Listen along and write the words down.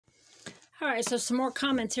All right, so some more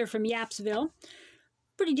comments here from Yapsville.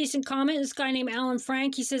 Pretty decent comment. This guy named Alan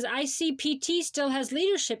Frank, he says, ICPT still has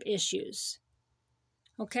leadership issues.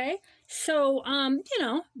 Okay, so, you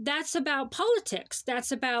know, that's about politics.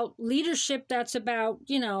 That's about leadership. That's about,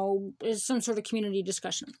 you know, is some sort of community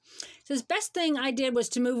discussion. It says, best thing I did was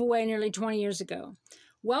to move away nearly 20 years ago.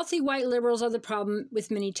 Wealthy white liberals are the problem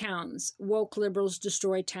with many towns. Woke liberals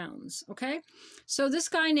destroy towns. Okay, so this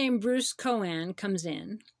guy named Bruce Cowan comes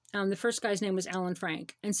in. The first guy's name was Alan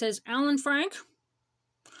Frank, and says, Alan Frank,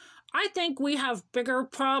 I think we have bigger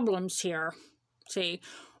problems here. See,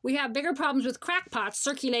 we have bigger problems with crackpots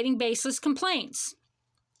circulating baseless complaints.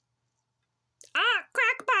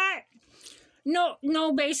 Crackpot!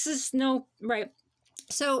 No basis, no, right.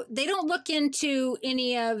 So they don't look into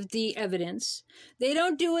any of the evidence. They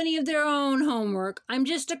don't do any of their own homework. I'm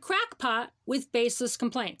just a crackpot with baseless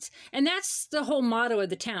complaints. And that's the whole motto of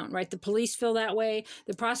the town, right? The police feel that way.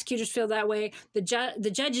 The prosecutors feel that way. The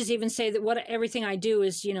judges even say that everything I do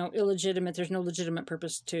is, you know, illegitimate. There's no legitimate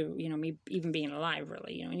purpose to, you know, me even being alive,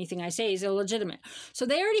 really. You know, anything I say is illegitimate. So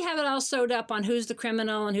they already have it all sewed up on who's the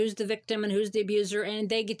criminal and who's the victim and who's the abuser, and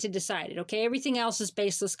they get to decide it, okay? Everything else is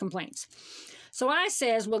baseless complaints. So I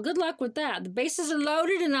says, well, good luck with that. The bases are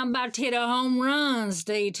loaded and I'm about to hit a home run.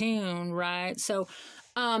 Stay tuned, right? So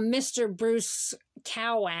Mr. Bruce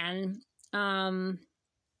Cowan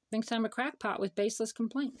thinks I'm a crackpot with baseless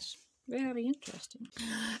complaints. Very interesting.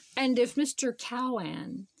 And if Mr.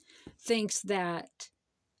 Cowan thinks that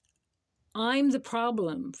I'm the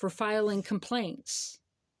problem for filing complaints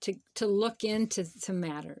to look into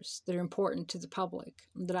matters that are important to the public,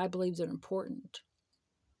 that I believe that are important,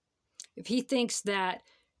 if he thinks that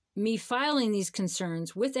me filing these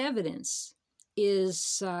concerns with evidence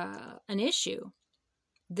is an issue,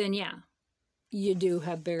 then yeah, you do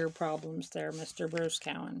have bigger problems there, Mr. Bruce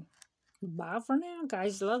Cowan. Bye for now,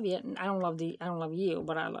 guys. Love you. I don't love you,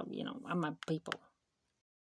 but I love, you know, I'm my people.